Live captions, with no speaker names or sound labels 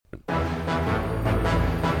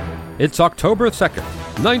It's October 2nd,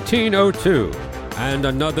 1902, and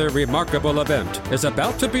another remarkable event is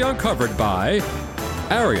about to be uncovered by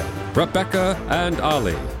Arion, Rebecca, and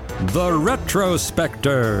Ollie, the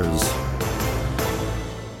Retrospectors.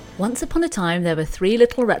 Once upon a time, there were 3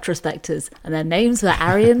 little retrospectors, and their names were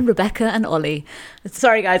Arion, Rebecca, and Ollie.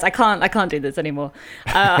 Sorry, guys, I can't do this anymore.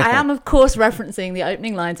 I am, of course, referencing the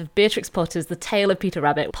opening lines of Beatrix Potter's The Tale of Peter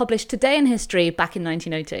Rabbit, published Today in History back in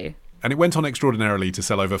 1902. And it went on extraordinarily to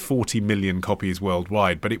sell over 40 million copies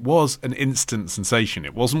worldwide, but it was an instant sensation.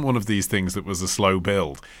 It wasn't one of these things that was a slow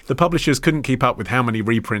build. The publishers couldn't keep up with how many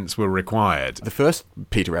reprints were required. The first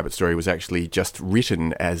Peter Rabbit story was actually just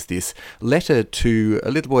written as this letter to a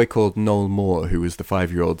little boy called Noel Moore, who was the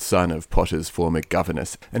 5-year-old son of Potter's former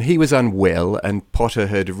governess. And he was unwell, and Potter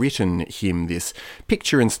had written him this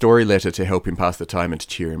picture and story letter to help him pass the time and to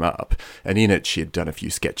cheer him up. And in it, she'd done a few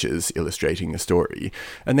sketches illustrating the story.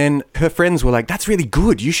 And then her friends were like, "That's really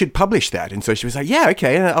good, you should publish that." And so she was like, "Yeah,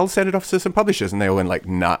 okay, I'll send it off to some publishers." And they all went like,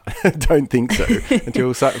 "Nah, don't think so."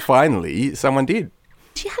 Until finally someone did.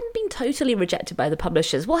 She hadn't been totally rejected by the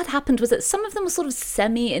publishers. What had happened was that some of them were sort of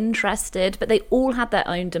semi-interested, but they all had their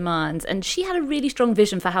own demands. And she had a really strong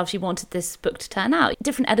vision for how she wanted this book to turn out.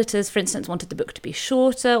 Different editors, for instance, wanted the book to be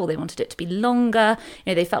shorter, or they wanted it to be longer.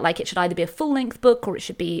 They felt like it should either be a full-length book or it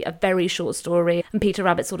should be a very short story. And Peter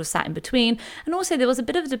Rabbit sort of sat in between. And also there was a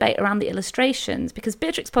bit of a debate around the illustrations, because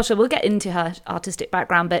Beatrix Potter, we'll get into her artistic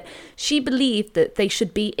background, but she believed that they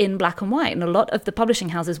should be in black and white. And a lot of the publishing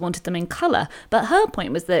houses wanted them in colour. But her point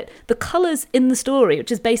was that the colours in the story,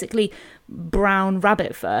 which is basically brown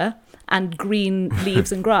rabbit fur and green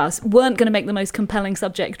leaves and grass, weren't going to make the most compelling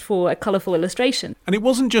subject for a colourful illustration. And it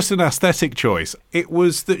wasn't just an aesthetic choice. It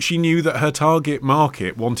was that she knew that her target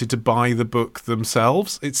market wanted to buy the book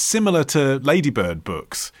themselves. It's similar to Ladybird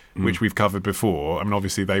books, which we've covered before. I mean,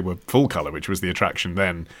 obviously they were full colour, which was the attraction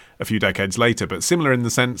then, a few decades later, but similar in the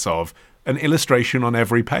sense of an illustration on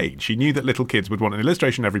every page. She knew that little kids would want an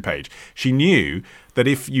illustration on every page. She knew that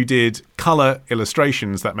if you did colour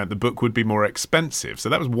illustrations, that meant the book would be more expensive. So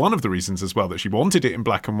that was one of the reasons as well that she wanted it in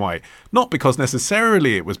black and white. Not because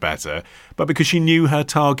necessarily it was better, but because she knew her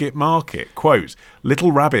target market. Quote,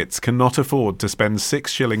 "Little rabbits cannot afford to spend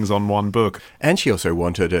 6 shillings on one book." And she also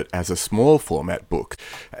wanted it as a small format book.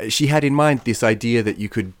 She had in mind this idea that you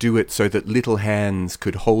could do it so that little hands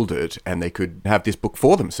could hold it and they could have this book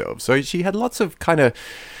for themselves. So she had lots of kind of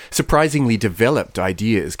surprisingly developed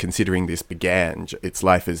ideas, considering this began its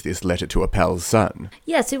life as this letter to a pal's son.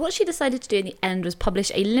 Yeah, so what she decided to do in the end was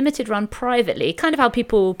publish a limited run privately, kind of how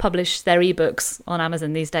people publish their ebooks on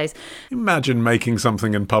Amazon these days. Imagine making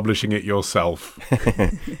something and publishing it yourself.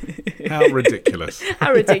 How ridiculous.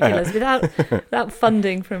 How ridiculous, without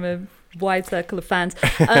funding from a wide circle of fans.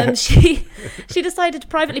 She decided to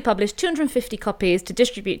privately publish 250 copies to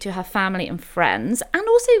distribute to her family and friends, and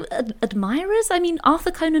also admirers. I mean,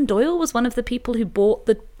 Arthur Conan Doyle was one of the people who bought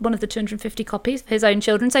one of the 250 copies for his own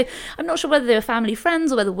children. So I'm not sure whether they were family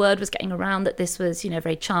friends or whether word was getting around that this was, a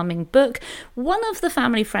very charming book. One of the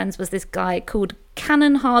family friends was this guy called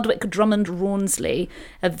Canon Hardwick Drummond Rawnsley,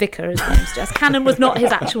 a vicar, his name's just. Canon was not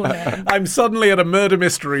his actual name. I'm suddenly at a murder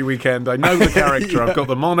mystery weekend. I know the character. Yeah. I've got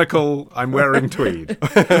the monocle. I'm wearing tweed.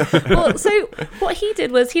 Well, so what he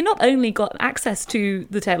did was he not only got access to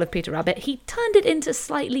The Tale of Peter Rabbit, he turned it into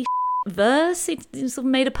slightly verse. He sort of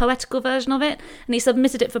made a poetical version of it, and he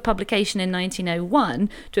submitted it for publication in 1901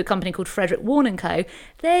 to a company called Frederick Warne & Co.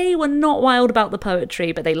 They were not wild about the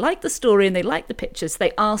poetry, but they liked the story and they liked the pictures. So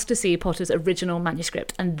they asked to see Potter's original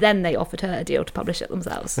manuscript, and then they offered her a deal to publish it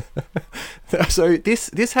themselves. So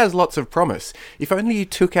this has lots of promise. If only you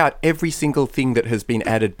took out every single thing that has been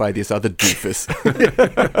added by this other doofus.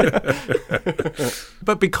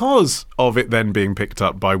 But because of it then being picked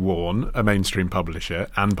up by Warne, a mainstream publisher,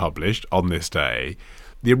 and published on this day,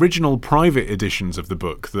 the original private editions of the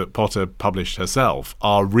book that Potter published herself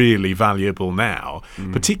are really valuable now,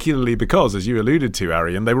 particularly because, as you alluded to,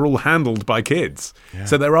 Arion, they were all handled by kids. Yeah.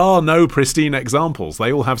 So there are no pristine examples.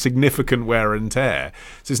 They all have significant wear and tear.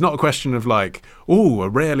 So it's not a question of like, a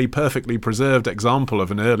rarely perfectly preserved example of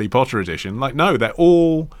an early Potter edition. Like, no, they're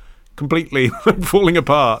all completely falling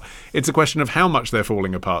apart. It's a question of how much they're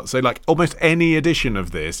falling apart. So like almost any edition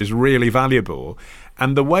of this is really valuable.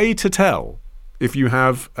 And the way to tell if you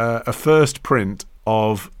have a first print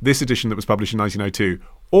of this edition that was published in 1902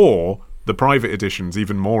 or the private editions,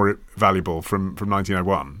 even more valuable, from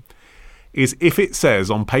 1901, is if it says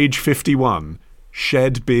on page 51,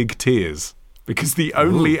 "shed big tears." because the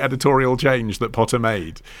only editorial change that Potter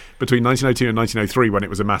made between 1902 and 1903, when it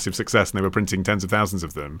was a massive success and they were printing tens of thousands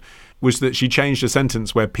of them, was that she changed a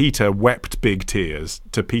sentence where Peter wept big tears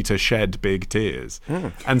to Peter shed big tears.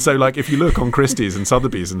 And so, like, if you look on Christie's and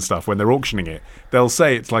Sotheby's and stuff, when they're auctioning it, they'll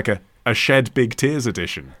say it's like a shed big tears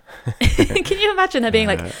edition. Can you imagine her being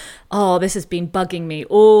like, oh, this has been bugging me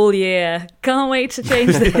all year. Can't wait to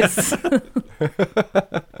change this.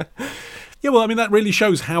 Yeah, well, I mean, that really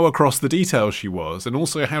shows how across the details she was, and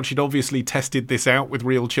also how she'd obviously tested this out with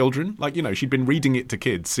real children. Like, you know, she'd been reading it to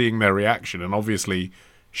kids, seeing their reaction, and obviously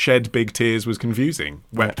shed big tears was confusing.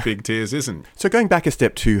 Wept big tears isn't. So going back a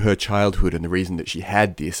step to her childhood and the reason that she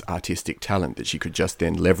had this artistic talent that she could just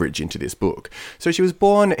then leverage into this book. So she was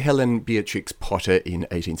born Helen Beatrix Potter in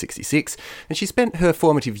 1866, and she spent her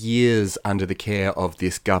formative years under the care of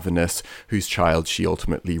this governess whose child she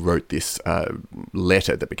ultimately wrote this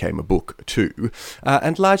letter that became a book to.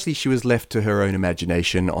 And largely she was left to her own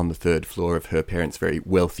imagination on the third floor of her parents' very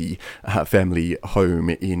wealthy family home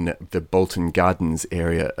in the Bolton Gardens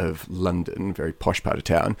area of London, very posh part of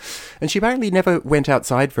town. And she apparently never went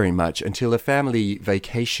outside very much until a family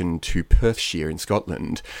vacation to Perthshire in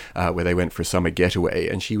Scotland, where they went for a summer getaway.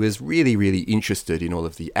 And she was really, really interested in all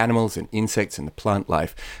of the animals and insects and the plant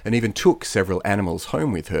life, and even took several animals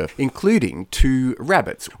home with her, including 2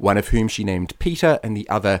 rabbits, one of whom she named Peter and the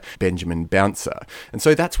other Benjamin Bouncer. And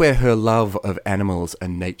so that's where her love of animals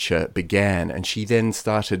and nature began. And she then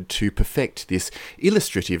started to perfect this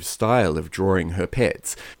illustrative style of drawing her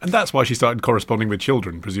pets. And that's why she started corresponding with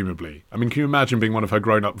children, presumably. I mean, can you imagine being one of her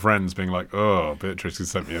grown-up friends being like, oh, Beatrice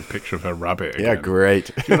has sent me a picture of her rabbit again. Yeah, great.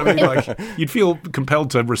 Do you know what I mean? Like, you'd feel compelled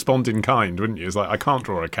to respond in kind, wouldn't you? It's like, I can't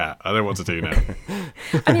draw a cat. I don't know what to do now.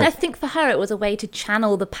 I mean, I think for her it was a way to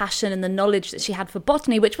channel the passion and the knowledge that she had for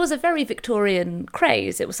botany, which was a very Victorian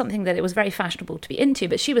craze. It was something that it was very fashionable to be into,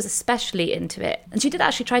 but she was especially into it. And she did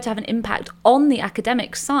actually try to have an impact on the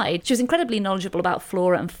academic side. She was incredibly knowledgeable about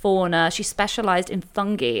flora and fauna. She specialised in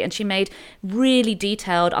fungi, and she made really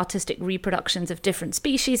detailed artistic reproductions of different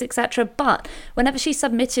species, etc. But whenever she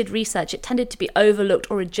submitted research, it tended to be overlooked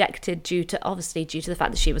or rejected due to the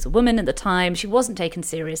fact that she was a woman at the time. She wasn't taken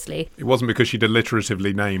seriously. It wasn't because she'd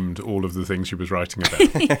alliteratively named all of the things she was writing about.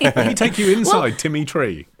 Let me take you inside Timmy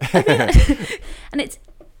Tree. And it's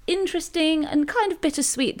interesting and kind of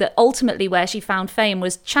bittersweet that ultimately where she found fame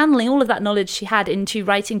was channeling all of that knowledge she had into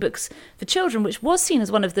writing books for children, which was seen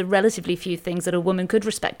as one of the relatively few things that a woman could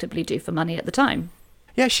respectably do for money at the time.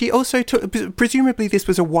 Yeah, she also took, presumably this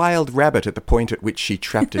was a wild rabbit at the point at which she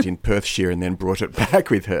trapped it in Perthshire and then brought it back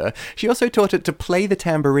with her. She also taught it to play the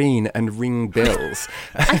tambourine and ring bells.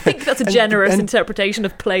 I think that's a generous interpretation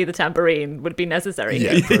of play the tambourine would be necessary.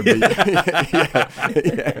 Yeah, probably.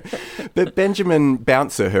 Yeah. But Benjamin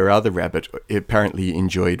Bouncer, her other rabbit, apparently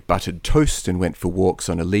enjoyed buttered toast and went for walks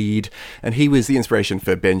on a lead. And he was the inspiration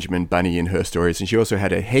for Benjamin Bunny in her stories. And she also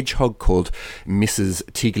had a hedgehog called Mrs.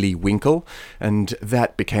 Tiggly Winkle. And that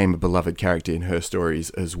became a beloved character in her stories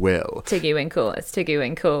as well. Tiggy Winkle. It's Tiggy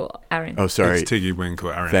Winkle, Aaron. Oh, sorry. It's Tiggy Winkle,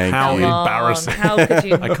 Aaron. Thank How you. embarrassing. How could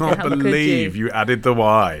you? I can't believe you added the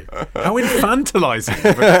Y. How infantilizing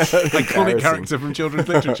of an iconic character from children's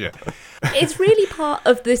literature. It's really part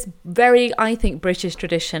of this very, I think, British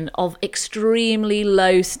tradition of extremely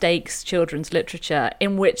low-stakes children's literature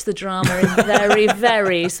in which the drama is very,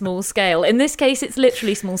 very small scale. In this case, it's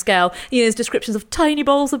literally small scale. You know, there's descriptions of tiny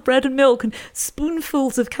bowls of bread and milk and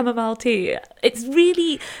spoonfuls of chamomile tea. It's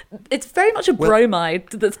very much a bromide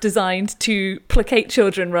that's designed to placate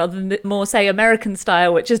children rather than more, say, American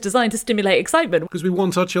style, which is designed to stimulate excitement. Because we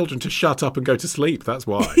want our children to shut up and go to sleep, that's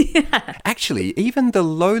why. Actually, even the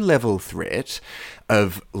low-level threat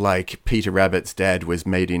of, like, Peter Rabbit's dad was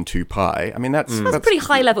made into pie. I mean, that's pretty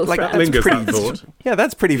high-level threat. That lingers, that thought. Yeah,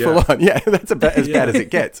 that's pretty full on. Yeah, that's as bad as it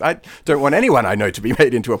gets. I don't want anyone I know to be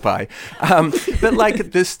made into a pie. But,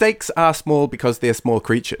 like, the stakes are small because they're small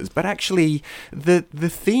creatures. But actually, the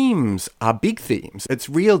themes are big themes. It's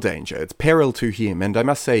real danger. It's peril to him. And I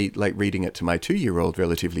must say, like, reading it to my 2-year-old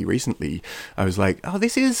relatively recently, I was like, oh,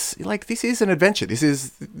 this is an adventure. This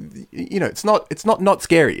is, you know, it's not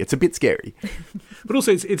scary. It's a bit scary. But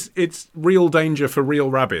also, it's real danger for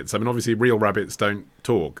real rabbits. I mean, obviously, real rabbits don't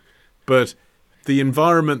talk. But the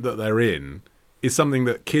environment that they're in is something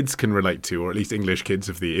that kids can relate to, or at least English kids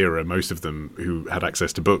of the era, most of them who had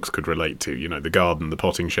access to books could relate to. You know, the garden, the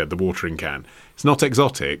potting shed, the watering can. It's not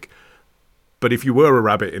exotic, but if you were a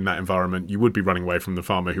rabbit in that environment, you would be running away from the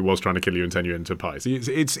farmer who was trying to kill you and turn you into a pie. So it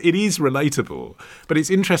is relatable. But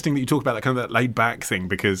it's interesting that you talk about that kind of that laid-back thing,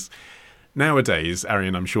 because Nowadays,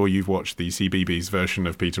 Arian, I'm sure you've watched the CBeebies version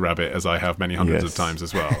of Peter Rabbit, as I have many hundreds of times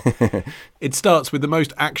as well. It starts with the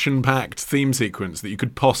most action-packed theme sequence that you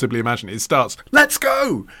could possibly imagine. It starts, let's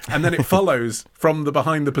go! And then it follows from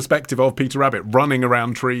behind the perspective of Peter Rabbit running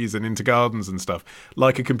around trees and into gardens and stuff,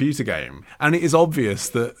 like a computer game. And it is obvious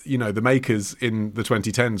that, the makers in the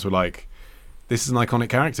 2010s were like, this is an iconic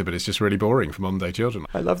character, but it's just really boring for modern-day children.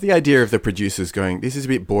 I love the idea of the producers going, this is a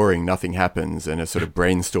bit boring, nothing happens, and a sort of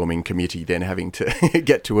brainstorming committee then having to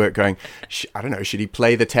get to work going, I don't know, should he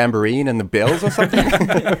play the tambourine and the bells or something?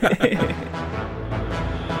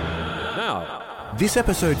 Now, This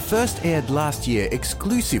episode first aired last year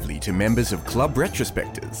exclusively to members of Club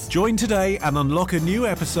Retrospectors. Join today and unlock a new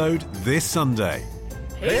episode this Sunday.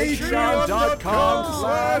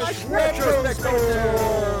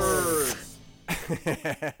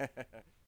 Patreon.com/retrospectors